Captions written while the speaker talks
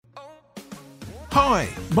Hi,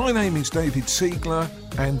 my name is David Siegler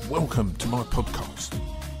and welcome to my podcast.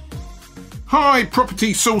 Hi,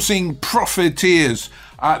 property sourcing profiteers.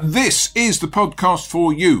 This is the podcast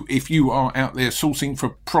for you. If you are out there sourcing for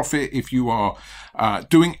profit, if you are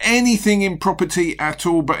doing anything in property at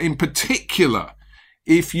all, but in particular,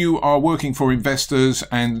 if you are working for investors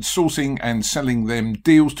and sourcing and selling them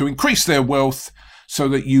deals to increase their wealth so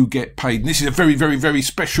that you get paid. And this is a very, very, very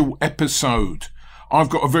special episode. I've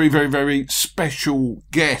got a very, very, very special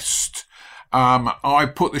guest. I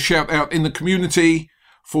put the shout out in the community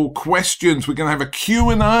for questions. We're going to have a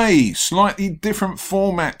Q&A, slightly different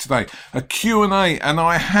format today, a Q&A, and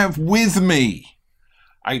I have with me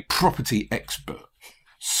a property expert,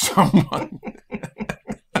 someone,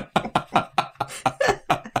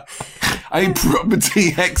 a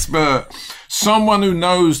property expert, someone who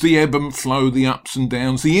knows the ebb and flow, the ups and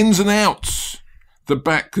downs, the ins and outs, the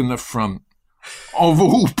back and the front of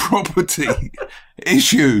all property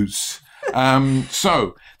issues.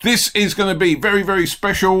 So this is going to be very, very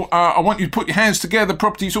special. I want you to put your hands together,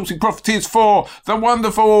 property sourcing profiteers, for the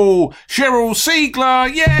wonderful Cheryl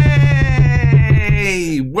Siegler.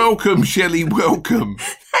 Yay! Welcome, Shelley. Welcome.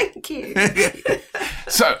 Thank you.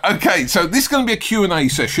 So this is going to be a Q&A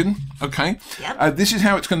session. Okay. Yep. This is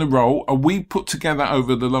how it's going to roll. We put together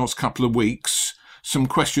over the last couple of weeks some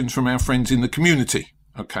questions from our friends in the community.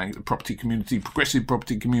 Okay, the property community, progressive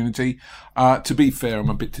property community. To be fair, I'm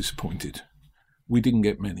a bit disappointed. We didn't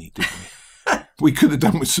get many, did we? We could have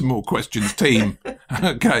done with some more questions, team.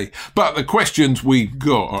 Okay, but the questions we've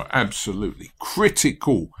got are absolutely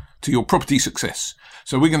critical to your property success.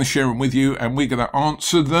 So we're going to share them with you and we're going to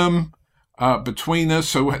answer them between us.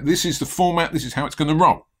 So this is the format. This is how it's going to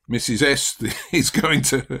roll. Mrs. S is going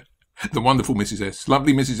to... The wonderful Mrs. S.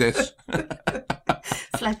 Lovely Mrs. S.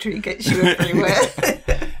 Flattery gets you everywhere.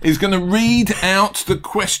 Is going to read out the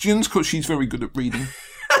questions because she's very good at reading.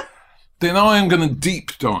 Then I am going to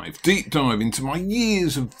deep dive into my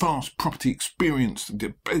years of vast property experience and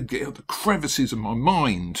get out the crevices of my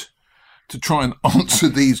mind to try and answer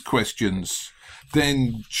these questions.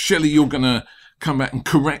 Then, Shelley, you're going to come back and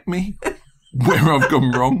correct me where I've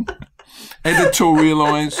gone wrong,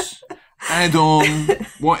 editorialise, add on,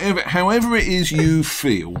 whatever, however it is you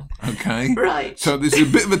feel, okay? Right. So this is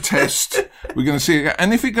a bit of a test. We're going to see it,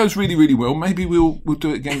 and if it goes really, really well, maybe we'll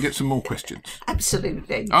do it again and get some more questions.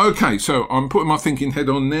 Absolutely. Okay, so I'm putting my thinking head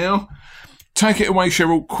on now. Take it away,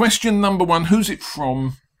 Cheryl. Question number one, who's it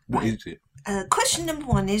from? What is it? Question number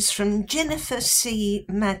one is from Jennifer C.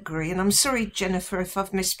 Magri, and I'm sorry, Jennifer, if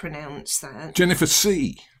I've mispronounced that. Jennifer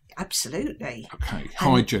C. Absolutely. Okay.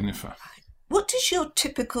 Hi, Jennifer. What does your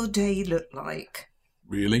typical day look like?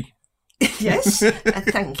 Really? Yes.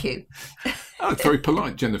 Thank you. Oh, it's very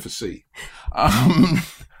polite, Jennifer C.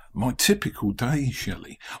 My typical day,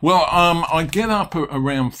 Shelley. Well, I get up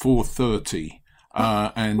around 4:30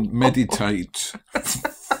 and meditate.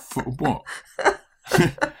 For what?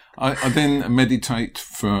 I then meditate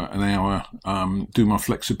for an hour, do my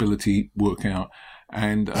flexibility workout,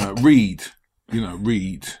 and read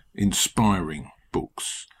inspiring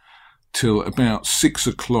books till about 6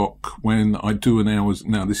 o'clock when I do an hour's...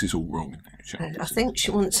 Now, this is all wrong. I think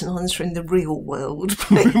she wants an answer in the real world.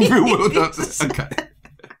 Real world, okay.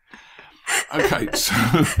 Okay, so,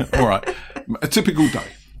 all right. A typical day.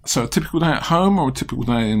 So a typical day at home or a typical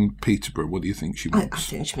day in Peterborough? What do you think she wants? I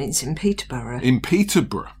think she means in Peterborough. In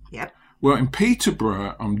Peterborough? Yep. Well, in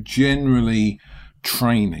Peterborough, I'm generally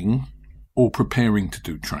training or preparing to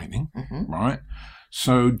do training, right?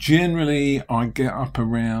 So generally, I get up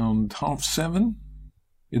around 7:30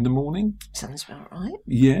 in the morning. Sounds about right.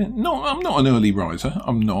 Yeah. No, I'm not an early riser.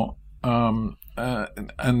 I'm not. And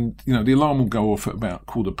the alarm will go off at about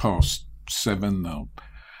 7:15. I'll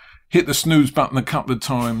hit the snooze button a couple of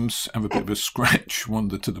times, have a bit of a scratch,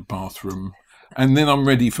 wander to the bathroom, and then I'm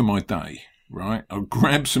ready for my day, right? I'll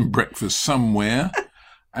grab some breakfast somewhere,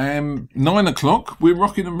 and 9 o'clock, we're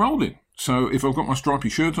rocking and rolling. So if I've got my stripy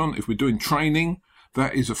shirt on, if we're doing training,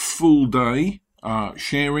 that is a full day,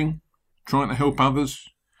 sharing, trying to help others,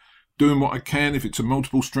 doing what I can. If it's a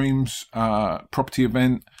multiple streams property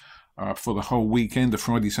event for the whole weekend, a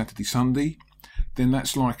Friday, Saturday, Sunday, then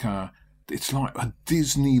that's it's like a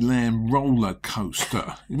Disneyland roller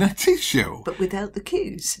coaster. That is, Cheryl. But without the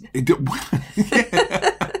queues.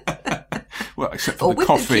 Well, except for the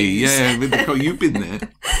coffee. Yeah, with the coffee. You've been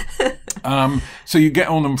there. So you get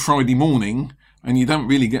on Friday morning and you don't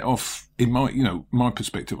really get off, in my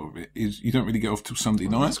perspective of it, is you don't really get off till Sunday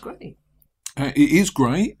night. That's great. It is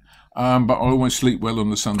great, but I always sleep well on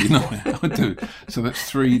the Sunday night. I do. So that's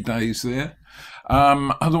 3 days there.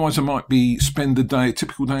 Otherwise, I might spend a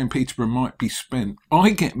typical day in Peterborough might be spent. I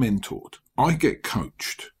get mentored. I get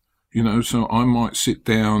coached, so I might sit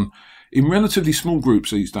down in relatively small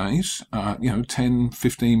groups these days, 10,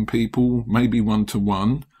 15 people, maybe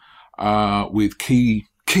one-to-one, with key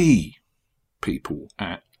people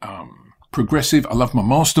at Progressive. I love my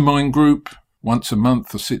mastermind group. Once a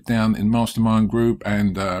month I sit down in mastermind group,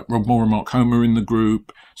 and Rob Moore and Mark Homer in the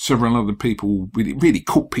group, several other people, really, really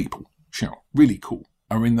cool people, really cool,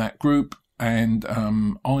 are in that group. And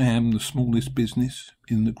I am the smallest business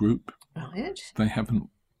in the group. Right. They haven't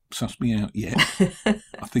sussed me out yet.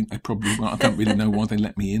 I think they probably will. I don't really know why they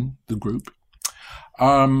let me in the group.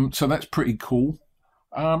 So that's pretty cool.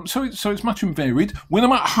 So it's much and varied. When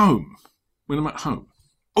I'm at home.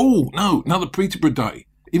 Oh, no, another Peterborough day.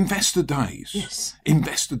 Investor days. Yes.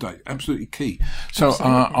 Investor days, absolutely key. So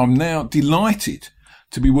I'm now delighted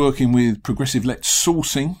to be working with Progressive Let's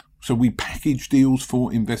Sourcing. So we package deals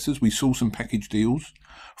for investors. We source and package deals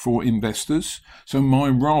for investors. So my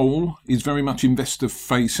role is very much investor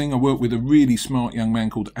facing. I work with a really smart young man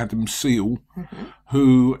called Adam Seal,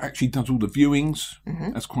 who actually does all the viewings.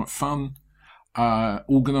 That's quite fun.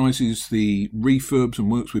 Organises the refurbs and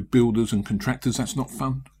works with builders and contractors. That's not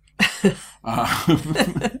fun.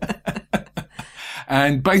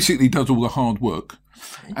 And basically does all the hard work.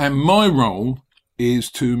 And my role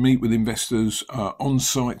is to meet with investors on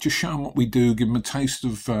site, just show them what we do, give them a taste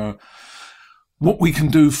of what we can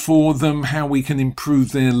do for them, how we can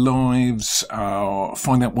improve their lives,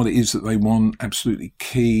 find out what it is that they want, absolutely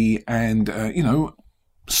key. And,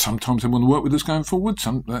 sometimes they want to work with us going forward,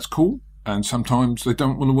 that's cool. And sometimes they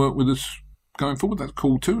don't want to work with us going forward, that's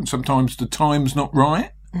cool too. And sometimes the time's not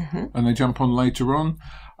right, and they jump on later on.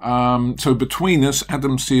 So between us,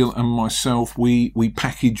 Adam Seal and myself, we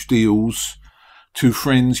package deals to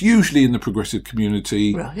friends, usually in the Progressive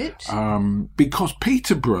community. Right. Because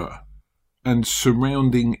Peterborough and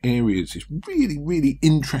surrounding areas is really, really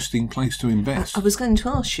interesting place to invest. I was going to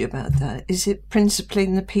ask you about that. Is it principally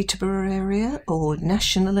in the Peterborough area or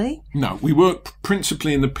nationally? No, we work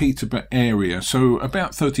principally in the Peterborough area, so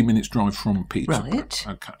about 30 minutes drive from Peterborough. Right.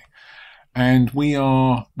 Okay. And we're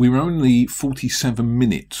only 47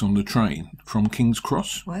 minutes on the train from King's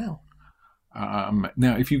Cross. Wow.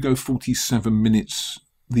 Now, if you go 47 minutes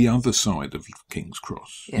the other side of King's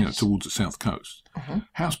Cross, towards the south coast,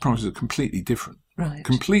 house prices are completely different. Right.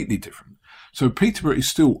 Completely different. So Peterborough is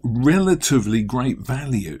still relatively great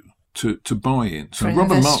value to buy in. So for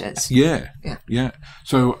Robert investors. Yeah.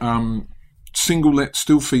 So single let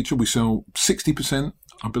still feature. We sell 60%,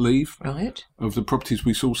 I believe, of the properties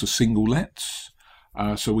we source are single lets.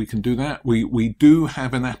 So we can do that. We do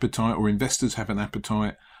have an appetite, or investors have an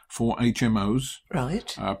appetite, for HMOs.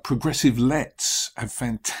 Right. Progressive Lets have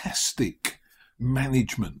fantastic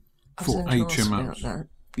management for HMOs.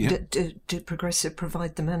 Yeah. Do Progressive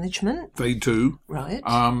provide the management? They do. Right.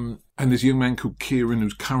 And there's a young man called Kieran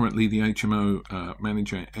who's currently the HMO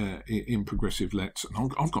manager in Progressive Lets.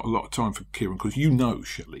 And I've got a lot of time for Kieran because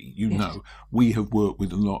Shelley, know, we have worked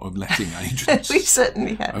with a lot of letting agents. We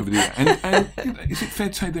certainly have. Over the year. And is it fair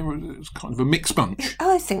to say there was kind of a mixed bunch?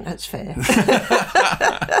 I think that's fair.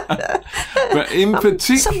 But in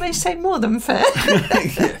particular... Some may say more than fair.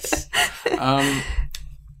 Yes.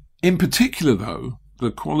 In particular, though,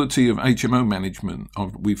 the quality of HMO management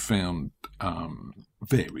we've found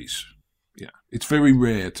varies. Yeah, it's very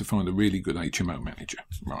rare to find a really good HMO manager.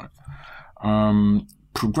 Right.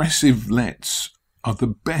 Progressive Lets are the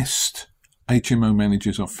best HMO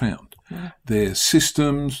managers I've found. Yeah. Their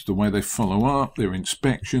systems, the way they follow up, their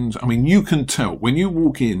inspections. I mean, you can tell when you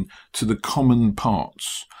walk in to the common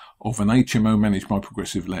parts of an HMO managed by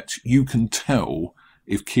Progressive Lets, you can tell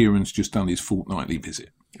if Kieran's just done his fortnightly visit.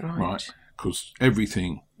 Right. Because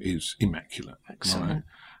everything is immaculate. Excellent. Right?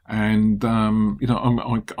 And,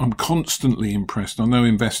 I'm constantly impressed. I know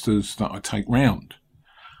investors that I take round,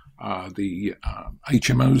 the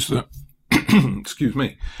HMOs that, excuse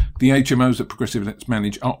me, the HMOs that Progressive Lets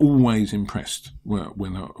manage are always impressed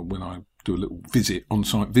when I do a little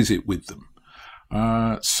on-site visit with them.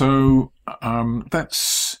 I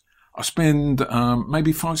spend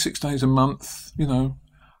maybe 5-6 days a month,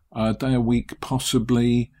 a day a week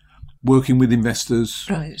possibly, working with investors,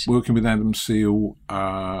 working with Adam Seal,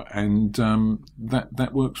 and that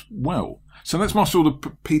works well. So that's my sort of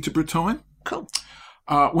Peterborough time. Cool.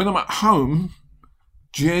 When I'm at home,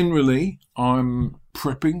 generally I'm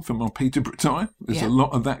prepping for my Peterborough time. There's a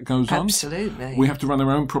lot of that goes on. Absolutely. We have to run our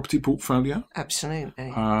own property portfolio.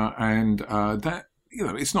 Absolutely. And that,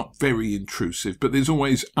 it's not very intrusive, but there's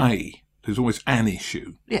always an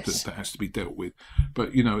issue that has to be dealt with.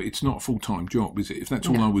 But, it's not a full-time job, is it? If that's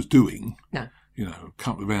all I was doing, a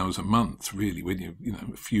couple of hours a month, really, when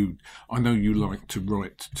I know you like to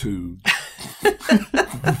write to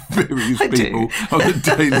various people on a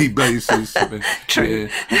daily basis. True.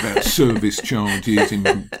 About service charges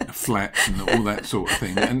in flats and all that sort of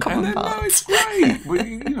thing. And no, it's great. Well,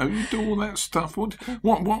 you do all that stuff. What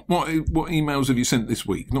emails have you sent this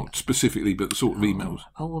week? Not specifically, but the sort of emails.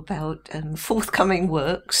 About forthcoming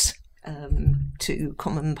works. To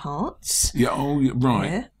Common Parts. Yeah,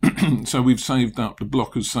 right. Yeah. So we've saved up, the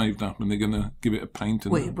block has saved up, and they're going to give it a paint.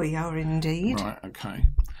 And we are indeed. Right, okay.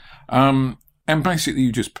 And basically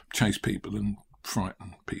you just chase people and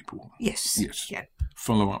frighten people. Yes. Yeah.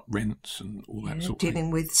 Follow up rents and all that sort of thing. Dealing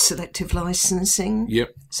with selective licensing.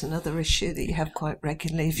 Yep. It's another issue that you have quite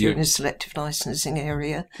regularly if you're in a selective licensing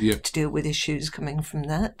area. Yep. To deal with issues coming from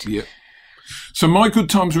that. Yep. So my good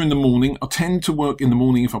times are in the morning. I tend to work in the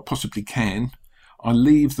morning if I possibly can. I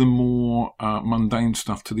leave the more mundane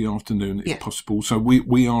stuff to the afternoon if possible. So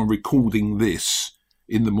we are recording this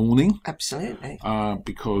in the morning. Absolutely.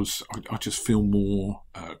 Because I just feel more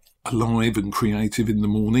alive and creative in the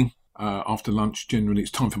morning. After lunch, generally,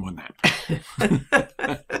 it's time for my nap.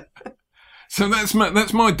 So that's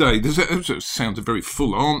my day. That sounds a very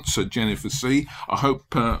full answer, Jennifer C. I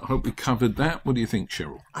hope we covered that. What do you think,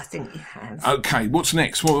 Cheryl? I think you have. Okay, what's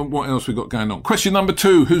next? What else we got going on? Question number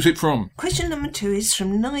 2. Who's it from? Question number 2 is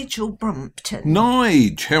from Nigel Brumpton.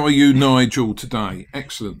 Nige, how are you, Nigel, today?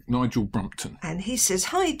 Excellent, Nigel Brumpton. And he says,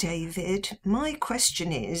 "Hi, David. My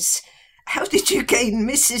question is, how did you gain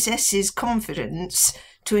Mrs. S's confidence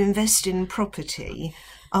to invest in property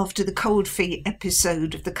after the cold feet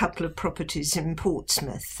episode of the couple of properties in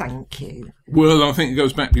Portsmouth? Thank you." Well, I think it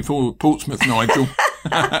goes back before Portsmouth, Nigel.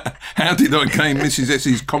 How did I gain Mrs.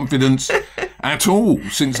 S's confidence at all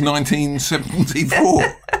since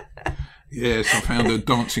 1974? Yes, I found her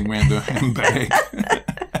dancing around her handbag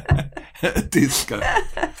at a disco.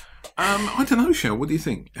 I don't know, Shell. What do you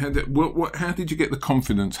think? How did you get the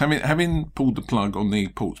confidence? Having pulled the plug on the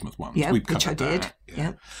Portsmouth ones, yeah, which I did.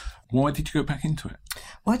 Yeah. Why did you go back into it?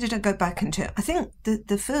 Why did I go back into it? I think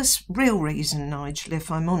the first real reason, Nigel, if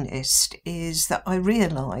I'm honest, is that I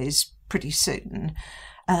realised pretty soon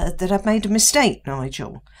that I'd made a mistake,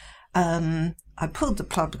 Nigel. I pulled the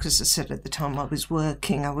plug because I said at the time I was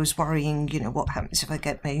working, I was worrying, what happens if I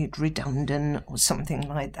get made redundant or something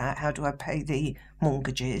like that? How do I pay the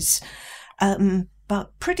mortgages?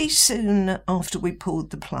 But pretty soon after we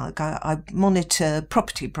pulled the plug, I monitor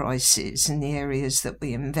property prices in the areas that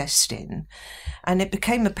we invest in. And it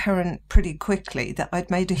became apparent pretty quickly that I'd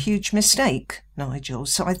made a huge mistake, Nigel.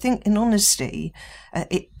 So I think in honesty,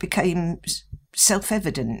 it became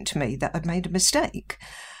self-evident to me that I'd made a mistake.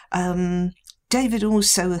 David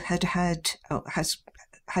also has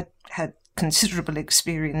had considerable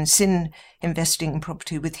experience in investing in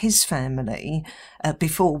property with his family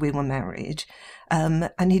before we were married,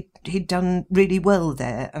 and he'd done really well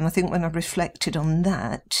there. And I think when I reflected on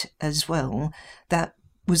that as well, that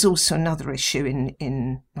was also another issue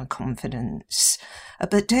in my confidence.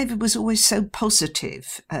 But David was always so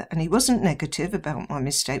positive, and he wasn't negative about my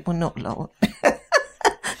mistake. Well, not a lot.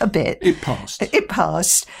 A bit. It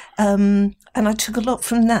passed. And I took a lot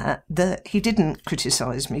from that he didn't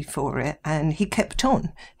criticise me for it, and he kept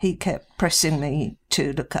on. He kept pressing me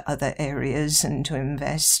to look at other areas and to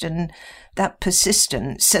invest, and that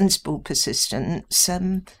persistence, sensible persistence,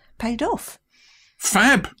 paid off.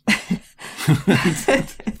 Fab.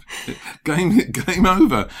 Game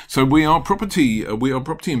over. So we are property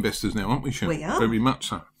investors now, aren't we, Shell? We are. Very much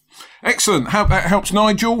so. Excellent. How that helps,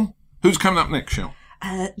 Nigel. Who's coming up next, Shell?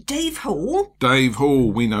 Dave Hall. Dave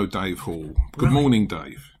Hall, we know Dave Hall. Good morning,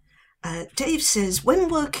 Dave. Dave says, when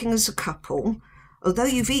working as a couple, although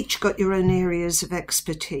you've each got your own areas of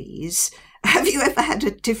expertise, have you ever had a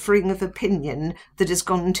differing of opinion that has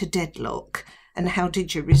gone to deadlock? And how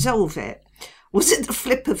did you resolve it? Was it the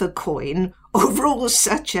flip of a coin, or rules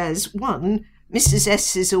such as 1, Mrs.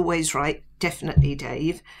 S is always right, definitely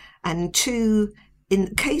Dave, and 2, in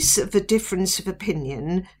the case of a difference of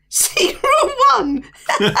opinion, see rule 1.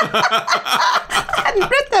 I hadn't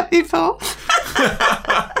read that before.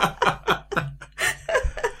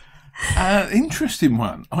 Interesting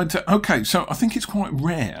one. Okay, so I think it's quite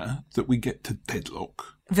rare that we get to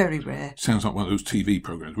deadlock. Very rare. Sounds like one of those TV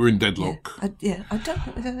programmes. We're in deadlock. I don't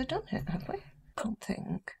think we've ever done it, have we? Can't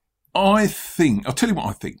think. I'll tell you what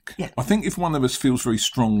I think. Yeah. I think if one of us feels very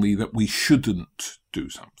strongly that we shouldn't do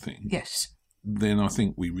something, yes, then I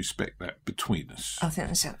think we respect that between us. I think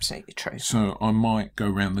that's absolutely true. So I might go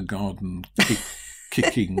around the garden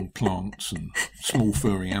kicking plants and small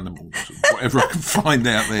furry animals and whatever I can find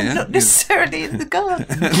out there. Not necessarily in the garden.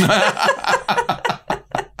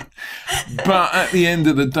 But at the end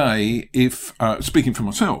of the day, if speaking for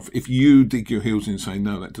myself, if you dig your heels in and say,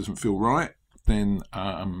 no, that doesn't feel right, then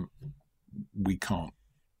we can't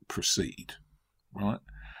proceed, right?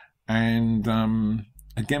 And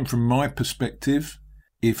again, from my perspective,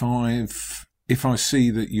 if I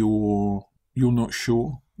see that you're not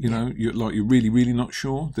sure, you're really, really not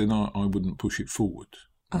sure, then I wouldn't push it forward.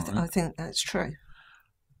 I think that's true.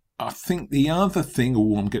 I think the other thing,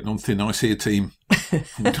 I'm getting on thin ice here, team.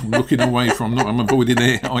 I'm looking away from, I'm avoiding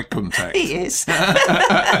eye contact. He is.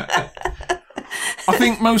 I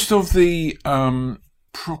think most of the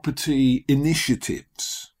property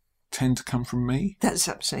initiatives tend to come from me. That's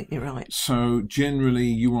absolutely right. So generally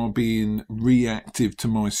you are being reactive to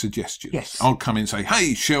my suggestions. Yes. I'll come in and say,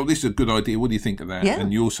 hey, Shell, this is a good idea. What do you think of that? Yeah.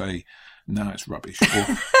 And you'll say, no, it's rubbish. Or,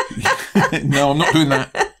 no, I'm not doing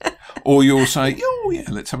that. Or you'll say, oh, yeah,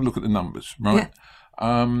 let's have a look at the numbers, right?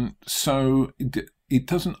 Yeah. So it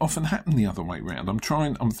doesn't often happen the other way around.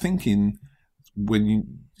 I'm thinking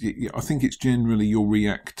I think it's generally you're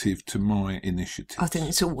reactive to my initiative. I think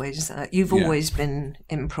it's always that. You've always been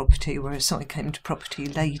in property, whereas I came to property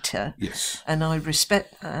later. Yes. And I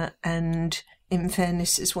respect that. And in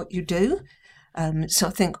fairness, is what you do. So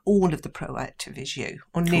I think all of the proactive is you,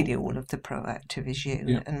 or nearly all of the proactive is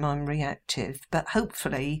you, and I'm reactive. But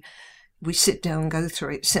hopefully we sit down and go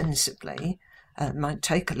through it sensibly. It might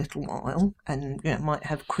take a little while, and might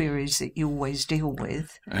have queries that you always deal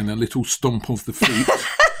with. And a little stomp of the feet.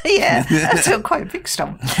 Yeah, that's quite a big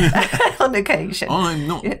stomp on occasion. I'm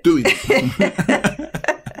not doing it.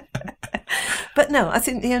 But no, I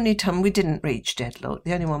think the only time we didn't reach deadlock,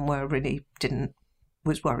 the only one where I really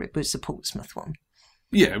was worried was the Portsmouth one.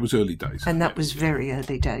 Yeah, it was early days. And that was very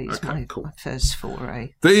early days, my first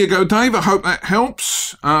foray. There you go, Dave. I hope that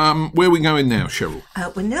helps. Where are we going now, Cheryl?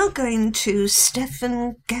 We're now going to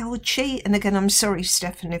Stefan Gauci. And again, I'm sorry,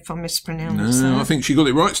 Stefan, if I mispronounce that. I think she got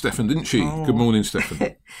it right, Stefan, didn't she? Oh. Good morning,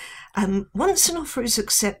 Stefan. Once an offer is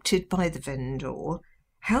accepted by the vendor,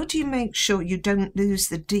 how do you make sure you don't lose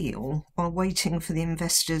the deal while waiting for the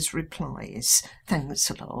investor's replies? Thanks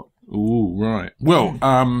a lot. Oh, right. Well,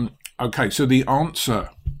 okay, so the answer,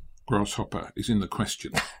 Grasshopper, is in the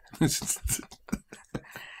question.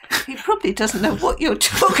 He probably doesn't know what you're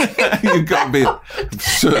talking about. You've got to be a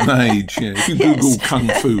certain age, yeah. If you Google Kung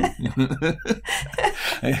Fu,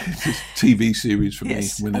 it's a TV series for me.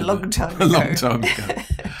 A long time ago.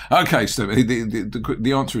 Okay, Steph,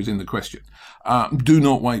 the answer is in the question. Do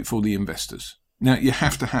not wait for the investors. Now, you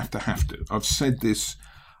have to. I've said this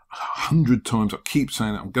 100 times. I keep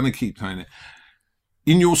saying it. I'm going to keep saying it.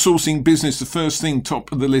 In your sourcing business, the first thing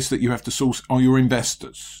top of the list that you have to source are your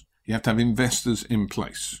investors. You have to have investors in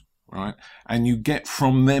place, right? And you get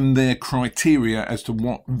from them their criteria as to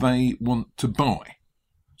what they want to buy.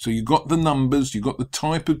 So you've got the numbers, you've got the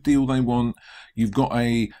type of deal they want, you've got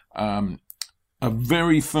a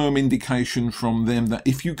very firm indication from them that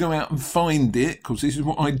if you go out and find it, because this is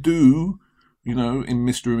what I do, in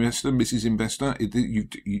Mr. Investor, Mrs. Investor,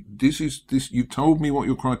 you've told me what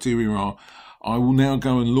your criteria are. I will now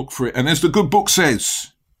go and look for it. And as the good book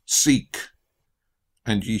says, seek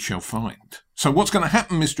and ye shall find. So what's going to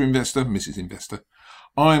happen, Mr. Investor, Mrs. Investor?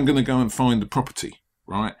 I am going to go and find the property,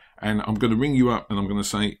 right? And I'm going to ring you up and I'm going to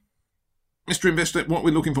say, Mr. Investor, what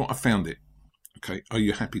we're looking for, I found it. Okay, are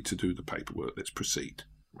you happy to do the paperwork? Let's proceed,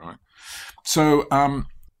 right? So,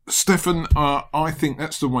 Stefan, I think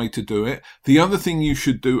that's the way to do it. The other thing you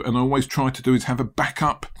should do, and I always try to do, is have a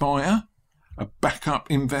backup buyer, a backup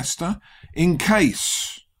investor, in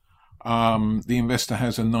case the investor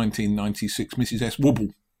has a 1996 Mrs. S wobble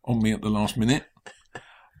on me at the last minute.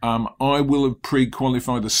 I will have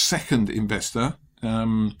pre-qualified a second investor.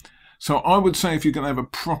 So I would say if you're going to have a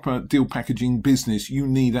proper deal packaging business, you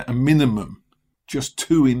need at a minimum just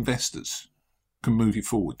 2 investors can move you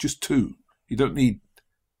forward. Just 2. You don't need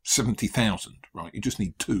 70,000, right? You just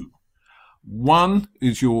need 2. One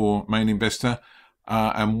is your main investor,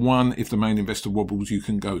 and one, if the main investor wobbles, you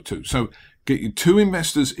can go to. So get your 2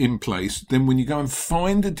 investors in place. Then when you go and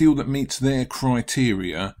find a deal that meets their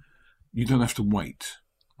criteria, you don't have to wait,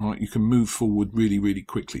 right? You can move forward really, really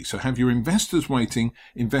quickly. So have your investors waiting.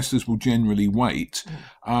 Investors will generally wait.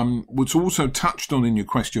 What's also touched on in your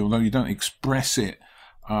question, although you don't express it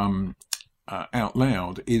out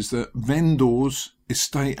loud, is that vendors,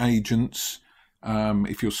 estate agents,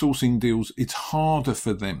 if you're sourcing deals, it's harder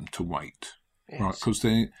for them to wait. Yes. Right, because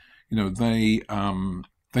they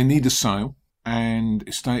need a sale, and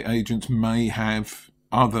estate agents may have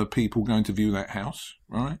other people going to view that house,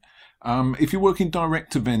 right? If you're working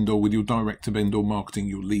direct to vendor with your direct to vendor marketing,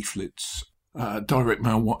 your leaflets, direct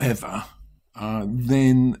mail, whatever,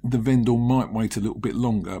 then the vendor might wait a little bit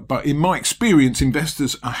longer. But in my experience,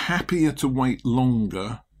 investors are happier to wait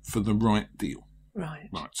longer for the right deal. Right.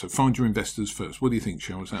 So find your investors first. What do you think,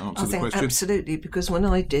 Cheryl? Does that answer the question? Absolutely, because when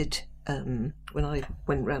I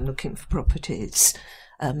went around looking for properties,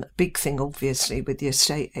 big thing obviously with the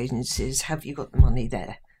estate agencies, have you got the money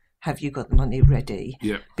there? Have you got the money ready?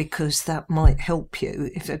 Yeah. Because that might help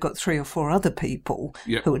you if they've got 3 or 4 other people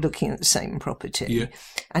who are looking at the same property. Yeah.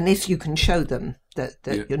 And if you can show them that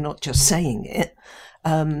you're not just saying it,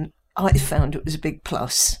 I found it was a big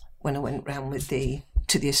plus when I went round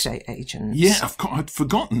to the estate agents. Yeah, I'd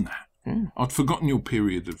forgotten that. I'd forgotten your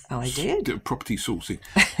period of property sourcing.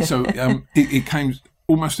 So it came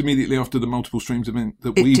almost immediately after the multiple streams event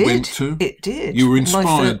that we went to. It did. You were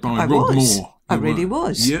inspired by Rob Moore. I really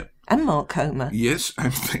was. Yeah. And Mark Homer. Yes,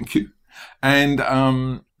 and thank you.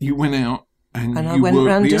 And you went out and I you went worked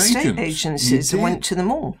round the to estate agents. agencies and went to them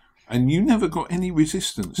all. And you never got any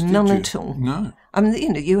resistance, did None you? at all. No. I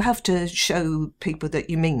mean, you have to show people that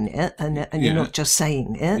you mean it and you're not just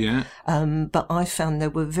saying it. Yeah. But I found they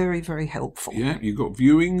were very, very helpful. Yeah, you got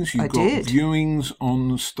viewings. You I got did. viewings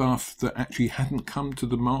on stuff that actually hadn't come to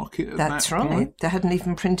the market at That's that right. point. They hadn't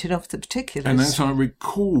even printed off the particulars. And as I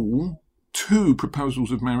recall, 2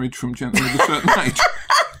 proposals of marriage from gentlemen of a certain age.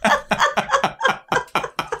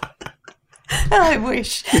 I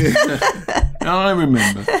wish. I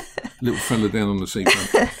remember. Little fella down on the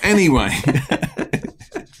seafront. Anyway.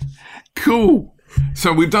 Cool.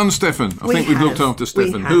 So we've done Stefan. I think we've looked after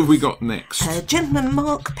Stefan. Who have we got next? Gentleman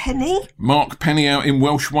Mark Penny. Mark Penny out in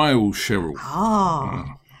Welsh Wales, Cheryl.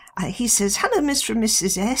 He says, hello, Mr. and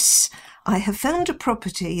Mrs. S. I have found a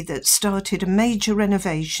property that started a major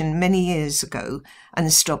renovation many years ago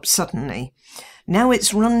and stopped suddenly. Now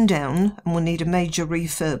it's run down and will need a major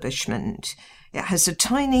refurbishment. It has a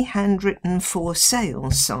tiny handwritten for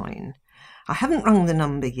sale sign. I haven't rung the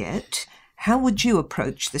number yet. How would you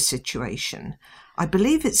approach the situation? I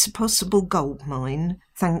believe it's a possible gold mine.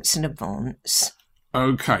 Thanks in advance.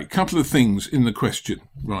 Okay, couple of things in the question.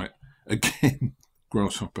 Right, again,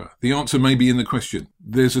 grasshopper. The answer may be in the question.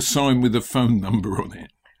 There's a sign with a phone number on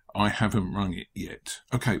it. I haven't rung it yet.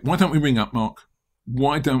 Okay, why don't we ring up, Mark?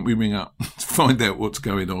 Why don't we ring up to find out what's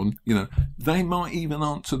going on? They might even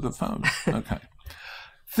answer the phone. Okay.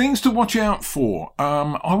 Things to watch out for.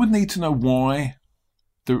 I would need to know why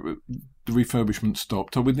the refurbishment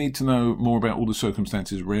stopped. I would need to know more about all the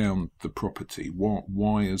circumstances around the property.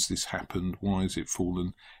 Why has this happened? Why has it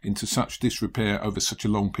fallen into such disrepair over such a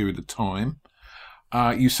long period of time?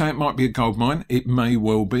 You say it might be a gold mine. It may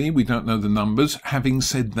well be. We don't know the numbers. Having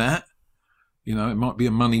said that, it might be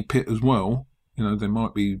a money pit as well. There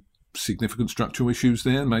might be significant structural issues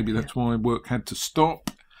there. Maybe that's why work had to stop.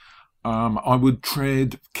 I would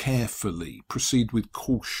tread carefully, proceed with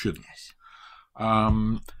caution. Yes.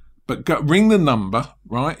 But ring the number,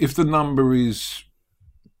 right? If the number is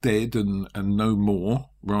dead and no more,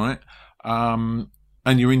 right? And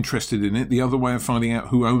you're interested in it, the other way of finding out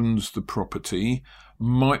who owns the property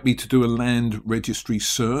might be to do a land registry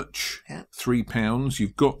search. Yeah. £3.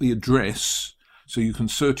 You've got the address, so you can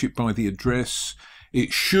search it by the address.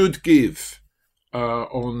 It should give,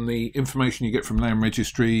 on the information you get from Land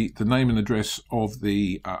Registry, the name and address of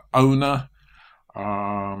the owner,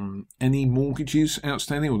 any mortgages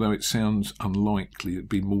outstanding, although it sounds unlikely it'd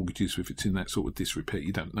be mortgages if it's in that sort of disrepair.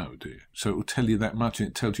 You don't know, do you? So it will tell you that much, and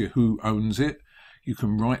it tells you who owns it. You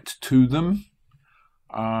can write to them.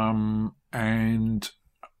 And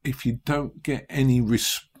if you don't get any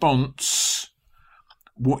response,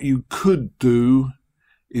 what you could do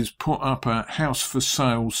is put up a house for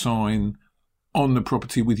sale sign on the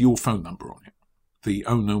property with your phone number on it. The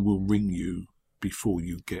owner will ring you before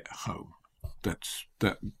you get home.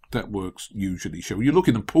 That works usually, Cheryl. You're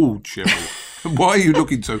looking appalled, Cheryl. Why are you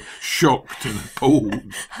looking so shocked and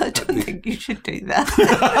appalled? I don't think you should do that.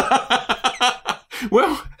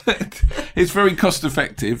 Well, it's very cost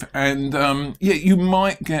effective, and you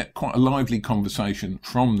might get quite a lively conversation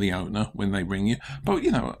from the owner when they ring you, but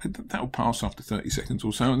that'll pass after 30 seconds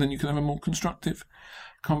or so, and then you can have a more constructive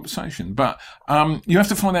conversation. But you have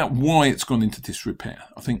to find out why it's gone into disrepair.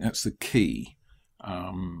 I think that's the key.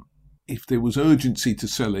 If there was urgency to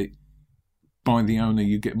sell it by the owner,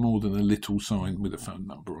 you get more than a little sign with a phone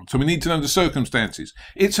number on. So we need to know the circumstances.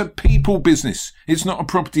 It's a people business. It's not a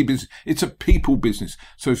property business. It's a people business.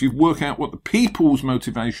 So if you work out what the people's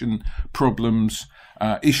motivation, problems,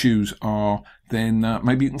 issues are, then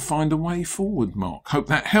maybe you can find a way forward, Mark. Hope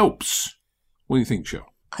that helps. What do you think, Cheryl?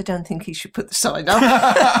 I don't think he should put the sign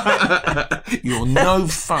up. You're no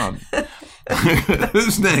fun.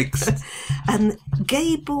 Who's next?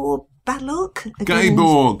 Gabor Balog.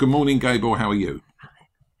 Gabor. Good morning, Gabor. How are you?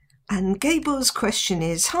 And Gabor's question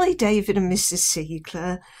is, hi, David and Mrs.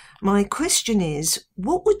 Siegler. My question is,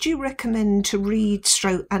 what would you recommend to read,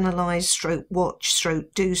 analyse, watch,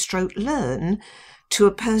 do, learn to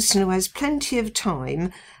a person who has plenty of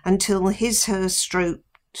time until his her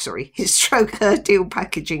deal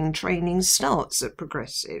packaging training starts at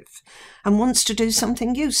Progressive and wants to do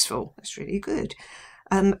something useful? That's really good.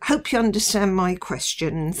 Hope you understand my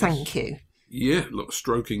question. Thank you. Yeah, a lot of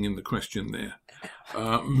stroking in the question there.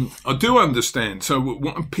 I do understand. So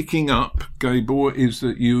what I'm picking up, Gabor, is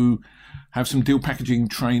that you have some deal packaging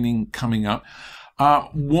training coming up.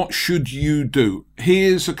 What should you do?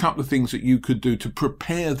 Here's a couple of things that you could do to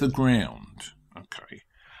prepare the ground. Okay.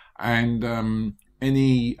 And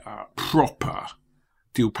any proper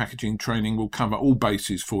deal packaging training will cover all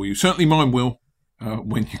bases for you. Certainly mine will.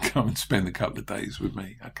 When you come and spend a couple of days with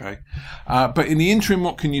me, okay? But in the interim,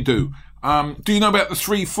 what can you do? Do you know about the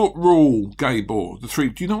 3-foot rule, Gabor?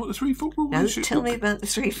 Do you know what the 3-foot rule is? No, tell me about the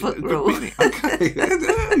 3-foot rule. Okay.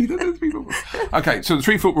 You don't know the 3-foot rule. Okay, so the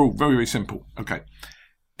 3-foot rule, very, very simple. Okay.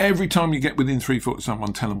 Every time you get within 3 foot of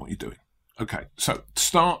someone, tell them what you're doing. Okay, so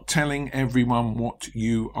start telling everyone what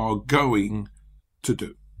you are going to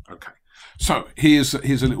do. Okay. So here's a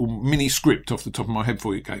little mini script off the top of my head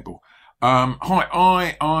for you, Gabor.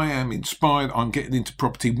 Hi, I am inspired. I'm getting into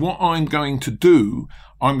property. What I'm going to do,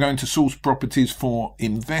 I'm going to source properties for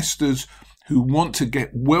investors who want to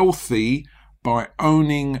get wealthy by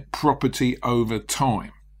owning property over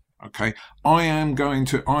time. Okay. My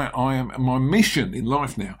mission in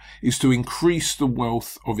life now is to increase the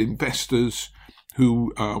wealth of investors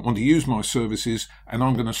who want to use my services, and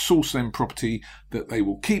I'm going to source them property that they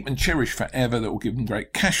will keep and cherish forever, that will give them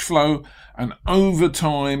great cash flow, and over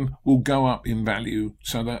time will go up in value,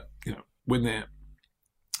 so that, you know, when they're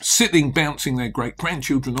sitting bouncing their great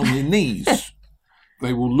grandchildren on their knees,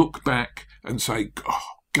 they will look back and say, "Oh,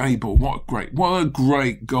 Gabor, what a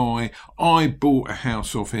great guy! I bought a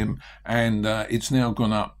house off him, and it's now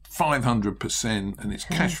gone up 500%, and it's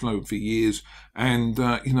cash flow for years, and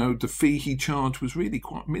the fee he charged was really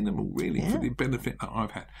quite minimal, really, for the benefit that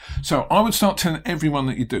I've had." So I would start telling everyone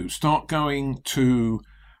that you do. Start going to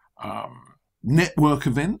network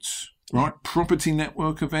events, right? Property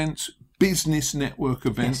network events, business network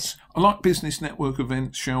events. Yes. I like business network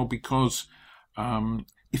events, Cheryl, because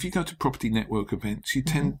if you go to property network events, you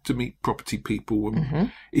tend to meet property people.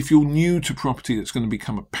 And if you're new to property, that's going to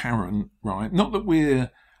become apparent, right? Not that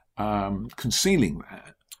we're concealing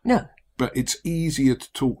that. No. But it's easier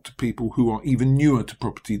to talk to people who are even newer to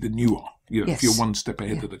property than you are. You know, yes. If you're one step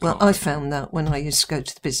ahead of the class. Well, I found that when I used to go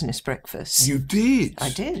to the business breakfast. You did? I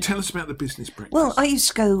did. Tell us about the business breakfast. Well, I used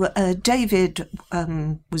to go, David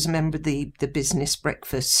was a member of the business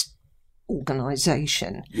breakfast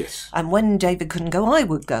organisation. Yes. And when David couldn't go, I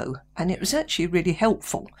would go. And it was actually really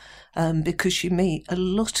helpful because you meet a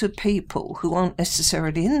lot of people who aren't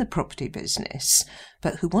necessarily in the property business,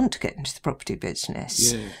 but who want to get into the property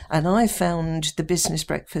business. Yeah. And I found the business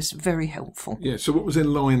breakfast very helpful. Yeah. So what was their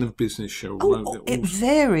line of business, Cheryl? Oh, it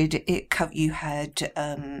varied. You had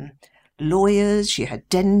lawyers, you had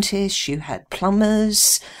dentists, you had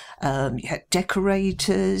plumbers, you had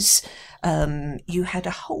decorators. You had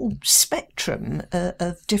a whole spectrum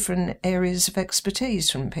of different areas of expertise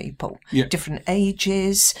from people, different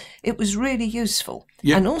ages. It was really useful.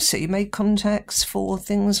 Yeah. And also you made contacts for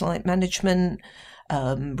things like management,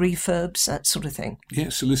 refurbs, that sort of thing. Yeah,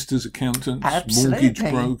 solicitors, accountants,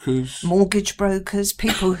 mortgage brokers,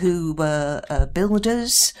 people who were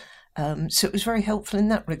builders. So it was very helpful in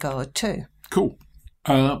that regard too. Cool.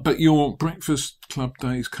 But your breakfast club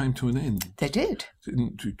days came to an end. They did.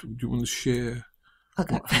 Do you want to share?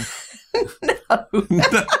 Okay.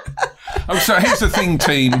 No. Oh, so here's the thing,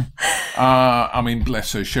 team.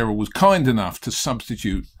 Bless her, Cheryl was kind enough to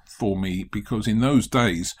substitute for me, because in those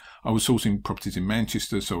days I was sourcing properties in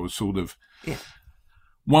Manchester, so I was sort of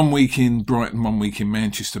 1 week in Brighton, 1 week in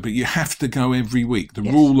Manchester, but you have to go every week. The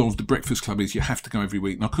rule of the breakfast club is you have to go every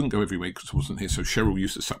week, and I couldn't go every week because I wasn't here, so Cheryl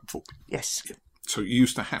used to sub for me. Yes. Yeah. So you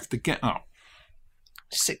used to have to get up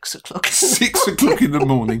 6 o'clock. 6 o'clock in the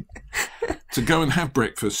morning to go and have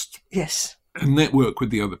breakfast. Yes. And network with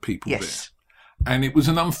the other people there. Yes. And it was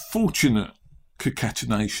an unfortunate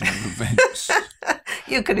concatenation of events.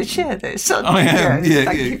 You're going to share this, aren't you? I am,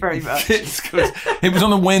 Thank you very much. It was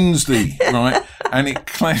on a Wednesday, right? And it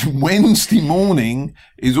clashed. Wednesday morning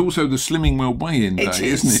is also the Slimming World weigh-in day,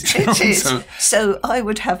 isn't it? It is. So I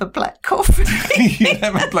would have a black coffee.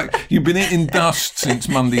 You've been eating dust since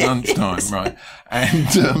Monday lunchtime, right?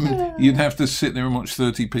 And you'd have to sit there and watch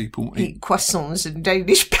 30 people eat croissants and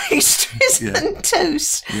Danish pastries and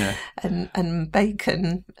toast and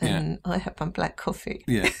bacon, and I had my black coffee.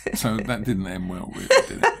 Yeah, so that didn't end well, really,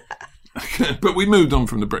 did it? But we moved on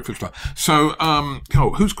from the breakfast club. So,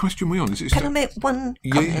 whose question are we on? Can I make one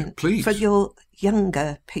comment? Please. For your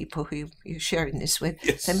younger people who you're sharing this with,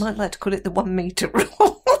 yes. They might like to call it the 1 metre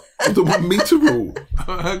rule. The 1 metre rule.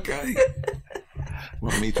 Okay.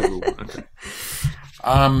 1 metre rule. Okay.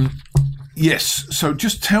 Yes. So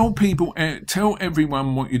just tell people, tell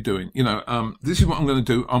everyone what you're doing. This is what I'm going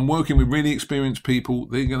to do. I'm working with really experienced people.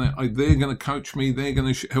 They're gonna coach me. They're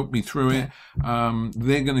gonna help me through it.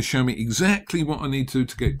 They're going to show me exactly what I need to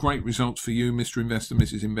get great results for you, Mr. Investor,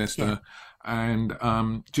 Mrs. Investor, and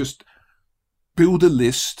just build a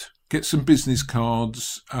list. Get some business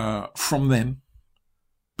cards from them.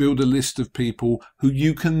 Build a list of people who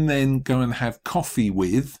you can then go and have coffee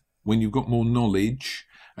with when you've got more knowledge,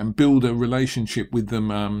 and build a relationship with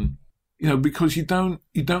them. Because you don't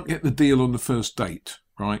get the deal on the first date,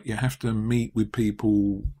 right? You have to meet with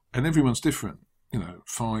people, and everyone's different.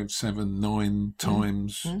 5, 7, 9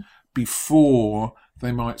 times before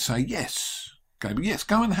they might say yes. Okay, but yes,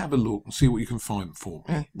 go and have a look and see what you can find for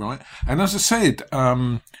me, right? And as I said,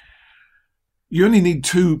 you only need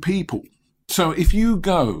 2 people. So if you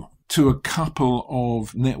go to a couple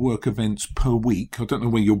of network events per week, I don't know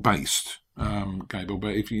where you're based, Gabriel,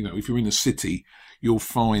 but if you're in a city, you'll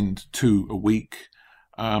find 2 a week.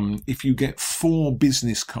 If you get 4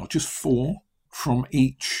 business cards, just 4 from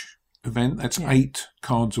each event, that's 8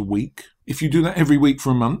 cards a week. If you do that every week for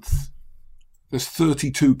a month, there's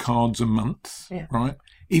 32 cards a month, right?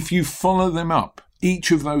 If you follow them up,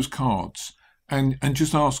 each of those cards, and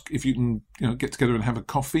just ask if you can, get together and have a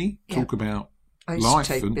coffee, talk about life. I used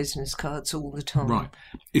to take business cards all the time. Right.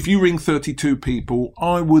 If you ring 32 people,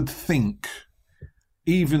 I would think,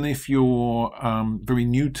 even if you're very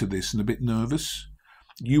new to this and a bit nervous,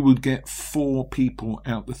 you would get 4 people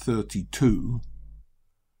out the 32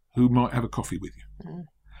 who might have a coffee with you.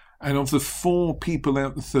 And of the 4 people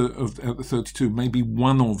out the 32, maybe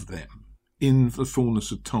one of them, in the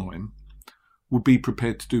fullness of time, would be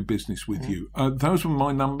prepared to do business with you. Those were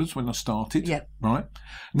my numbers when I started, right?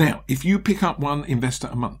 Now, if you pick up 1 investor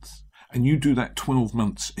a month and you do that 12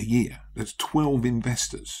 months a year, that's 12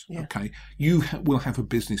 investors, okay? You will have a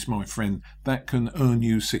business, my friend, that can earn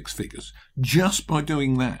you 6 figures just by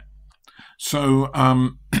doing that. So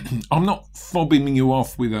I'm not fobbing you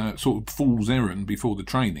off with a sort of fool's errand before the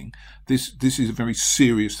training. This is a very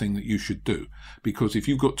serious thing that you should do, because if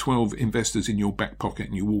you've got 12 investors in your back pocket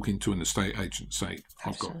and you walk into an estate agent and say,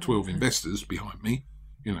 I've got 12 investors behind me,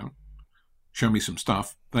 show me some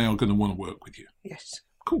stuff, they are going to want to work with you. Yes.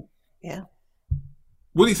 Cool. Yeah.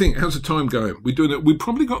 What do you think? How's the time going? We're doing it. We've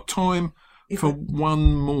probably got time for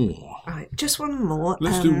one more. Right, just one more.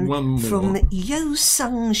 Let's do one more. From Yo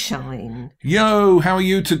Sunshine. Yo, how are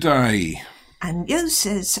you today? And Yo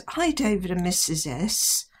says, hi David and Mrs.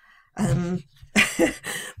 S.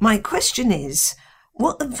 My question is,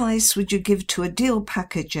 what advice would you give to a deal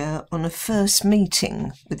packager on a first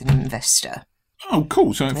meeting with an investor? Oh,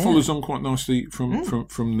 cool. So it follows on quite nicely from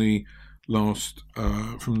the last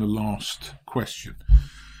question.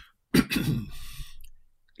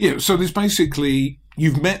 Yeah, so there's basically,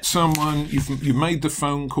 you've met someone, you've made the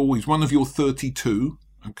phone call, he's one of your 32,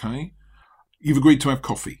 okay? You've agreed to have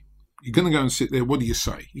coffee. You're going to go and sit there, what do you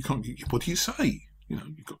say? What do you say?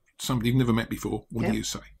 You've got somebody you've never met before, what do you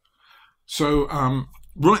say? So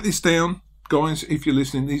write this down, guys, if you're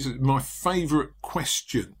listening. These are my favourite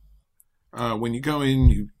question. When you go in,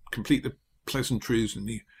 you complete the pleasantries and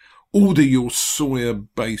you order your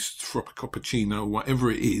soya-based frappuccino, whatever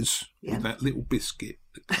it is, with that little biscuit.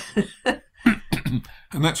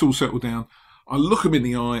 And that's all settled down. I look them in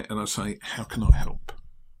the eye and I say, how can I help?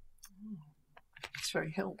 It's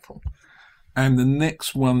very helpful. And the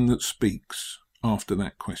next one that speaks after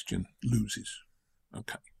that question loses.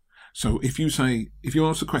 Okay. So if you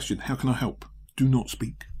ask the question, how can I help? Do not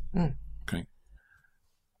speak. Okay.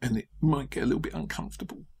 And it might get a little bit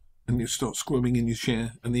uncomfortable. And you start squirming in your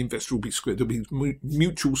chair, and the investor will be squirming. There'll be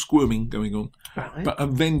mutual squirming going on. Right. But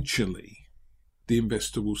eventually, the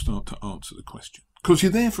investor will start to answer the question. Because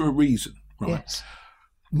you're there for a reason, right? Yes.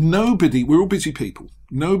 We're all busy people.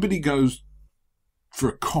 Nobody goes for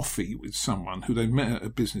a coffee with someone who they've met at a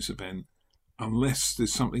business event unless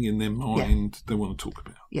there's something in their mind they want to talk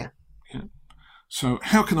about. Yeah. So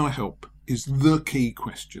how can I help is the key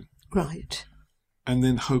question. Right. And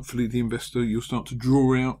then hopefully you'll start to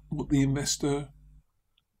draw out what the investor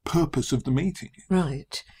purpose of the meeting is.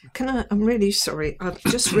 Right. I'm really sorry. I've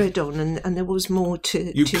just read on and there was more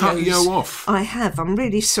to... You cut Yo off. I have. I'm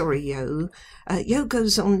really sorry, Yo. Yo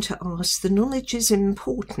goes on to ask, the knowledge is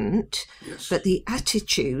important, Yes. but the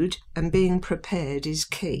attitude and being prepared is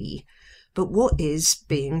key. But what is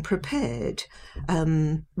being prepared?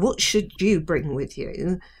 What should you bring with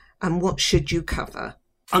you and what should you cover?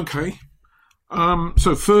 Okay.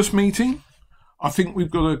 So first meeting, I think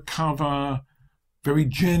we've got to cover very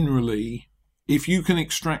generally, if you can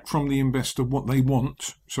extract from the investor what they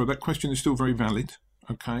want. So that question is still very valid.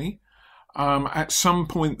 Okay. At some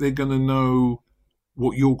point, they're going to know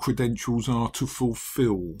what your credentials are to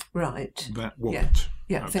fulfill that want.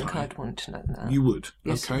 Yeah, I think I'd want to know that. You would?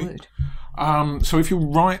 Yes, okay. I would. So if you're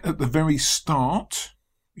right at the very start,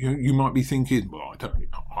 you might be thinking, well,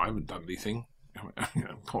 I haven't done anything.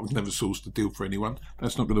 I've never sourced a deal for anyone.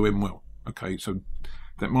 That's not going to end well. Okay, so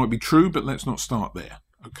that might be true, but let's not start there.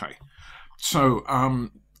 Okay. So,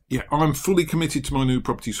 I'm fully committed to my new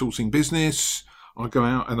property sourcing business. I go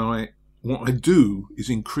out and what I do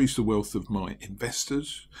is increase the wealth of my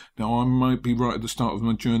investors. Now, I might be right at the start of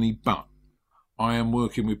my journey, but I am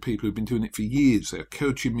working with people who've been doing it for years. They're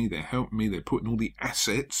coaching me, they're helping me, they're putting all the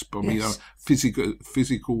assets, probably physical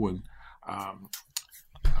and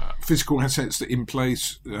physical assets that in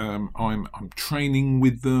place. I'm training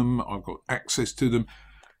with them. I've got access to them.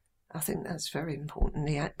 I think that's very important,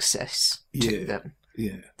 the access to them.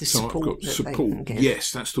 Yeah. The support that they can give.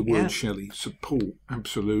 Yes, that's the word, Shelley. Support,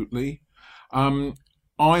 absolutely.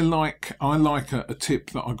 I like a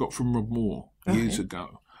tip that I got from Rob Moore years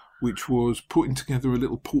ago, which was putting together a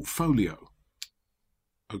little portfolio.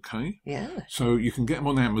 Okay? Yeah. So you can get them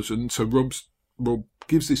on Amazon. So Rob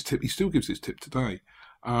gives this tip. He still gives this tip today.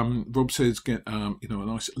 Rob says get a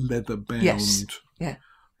nice leather bound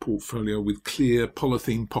portfolio with clear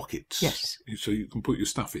polythene pockets. Yes. So you can put your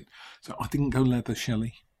stuff in. So I didn't go leather,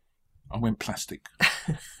 Shelley. I went plastic.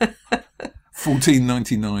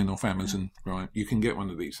 $14.99 off Amazon, right? You can get one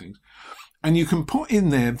of these things. And you can put in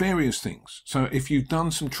there various things. So if you've done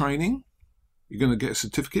some training, you're going to get a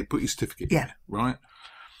certificate, put your certificate in there, right?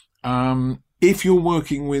 If you're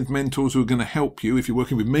working with mentors who are going to help you, if you're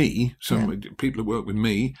working with me, people that work with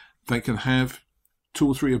me, they can have 2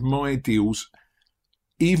 or 3 of my deals,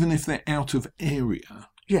 even if they're out of area,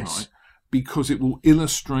 right? Because it will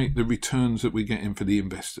illustrate the returns that we're getting for the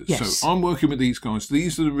investors. Yes. So I'm working with these guys.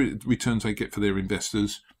 These are the returns they get for their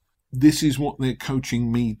investors. This is what they're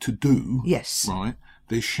coaching me to do. Yes. Right?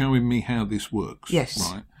 They're showing me how this works. Yes.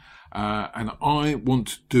 Right? And I want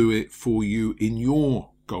to do it for you in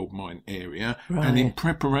your goldmine area. Right. And in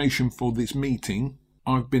preparation for this meeting,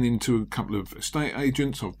 I've been into a couple of estate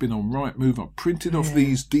agents. I've been on Rightmove. I've printed off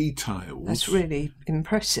these details. That's really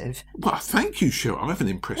impressive. Well, thank you, Cheryl. I haven't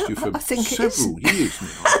impressed you for several years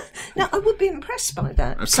now. No, I would be impressed by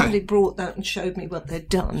that. Okay. Somebody brought that and showed me what they'd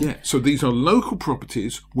done. Yeah, so these are local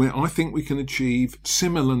properties where I think we can achieve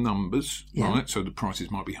similar numbers, right? So the prices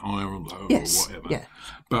might be higher or lower or whatever. Yeah.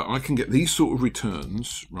 But I can get these sort of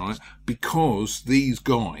returns, right, because these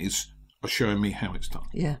guys are showing me how it's done.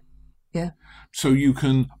 Yeah. Yeah. So you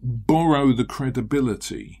can borrow the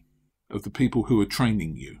credibility of the people who are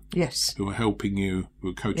training you. Yes. Who are helping you, who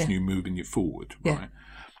are coaching you, moving you forward, right?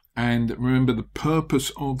 And remember, the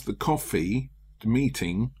purpose of the coffee, the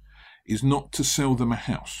meeting, is not to sell them a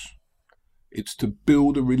house. It's to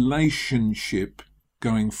build a relationship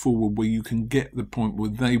going forward where you can get the point where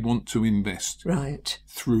they want to invest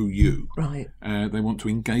through you. Right. They want to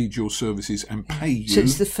engage your services and pay you. So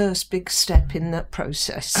it's the first big step in that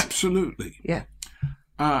process. Absolutely. Yeah.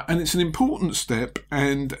 And it's an important step.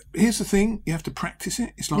 And here's the thing, you have to practice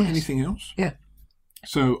it. It's like anything else. Yeah.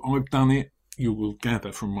 So I've done it, you will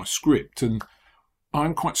gather from my script. And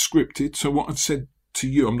I'm quite scripted. So what I've said to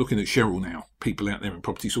you, I'm looking at Cheryl now, people out there in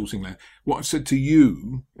property sourcing land. What I've said to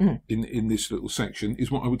you in this little section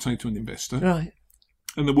is what I would say to an investor. Right.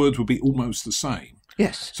 And the words will be almost the same.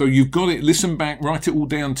 Yes. So you've got it, listen back, write it all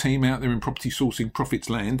down, team out there in property sourcing profits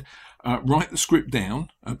land. Write the script down,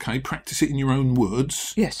 okay, practice it in your own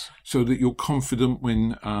words. Yes. So that you're confident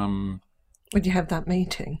when you have that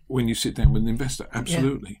meeting. When you sit down with an investor,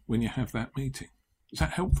 absolutely, when you have that meeting. Is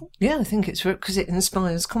that helpful? Yeah, I think it's because it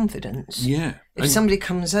inspires confidence. Yeah. If somebody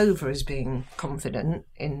comes over as being confident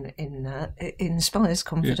in that, it inspires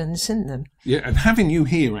confidence in them. Yeah, and having you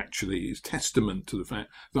here actually is testament to the fact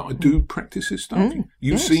that I do practice this stuff.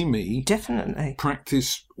 You see me definitely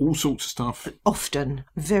practice all sorts of stuff. Often,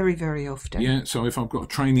 very, very often. Yeah, so if I've got a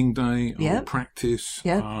training day, I will practice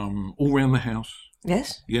all around the house.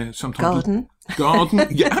 Yes. Yeah, sometimes. Garden.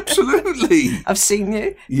 Yeah, absolutely. I've seen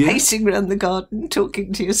you pacing around the garden,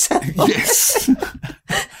 talking to yourself. Yes.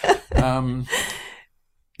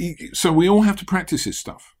 So we all have to practice this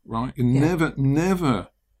stuff, right? You're never,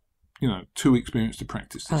 too experienced to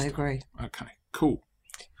practice this I agree. Okay, cool.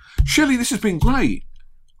 Shelley, this has been great.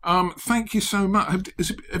 Thank you so much.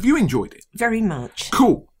 Have you enjoyed it? Very much.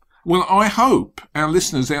 Cool. Well, I hope our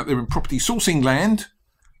listeners out there in property sourcing land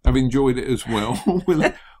have enjoyed it as well.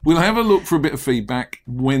 We'll have a look for a bit of feedback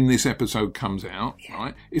when this episode comes out,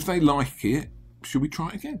 right? If they like it, should we try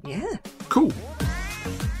it again? Yeah. Cool.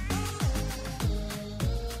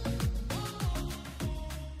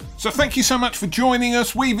 So thank you so much for joining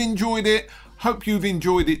us. We've enjoyed it. Hope you've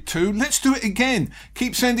enjoyed it too. Let's do it again.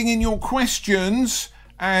 Keep sending in your questions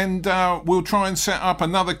and we'll try and set up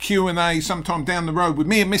another Q&A sometime down the road with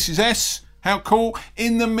me and Mrs. S. How cool.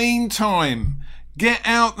 In the meantime, get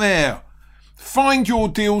out there. Find your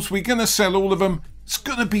deals. We're going to sell all of them. It's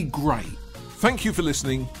going to be great. Thank you for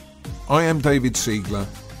listening. I am David Siegler.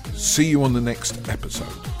 See you on the next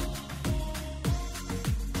episode.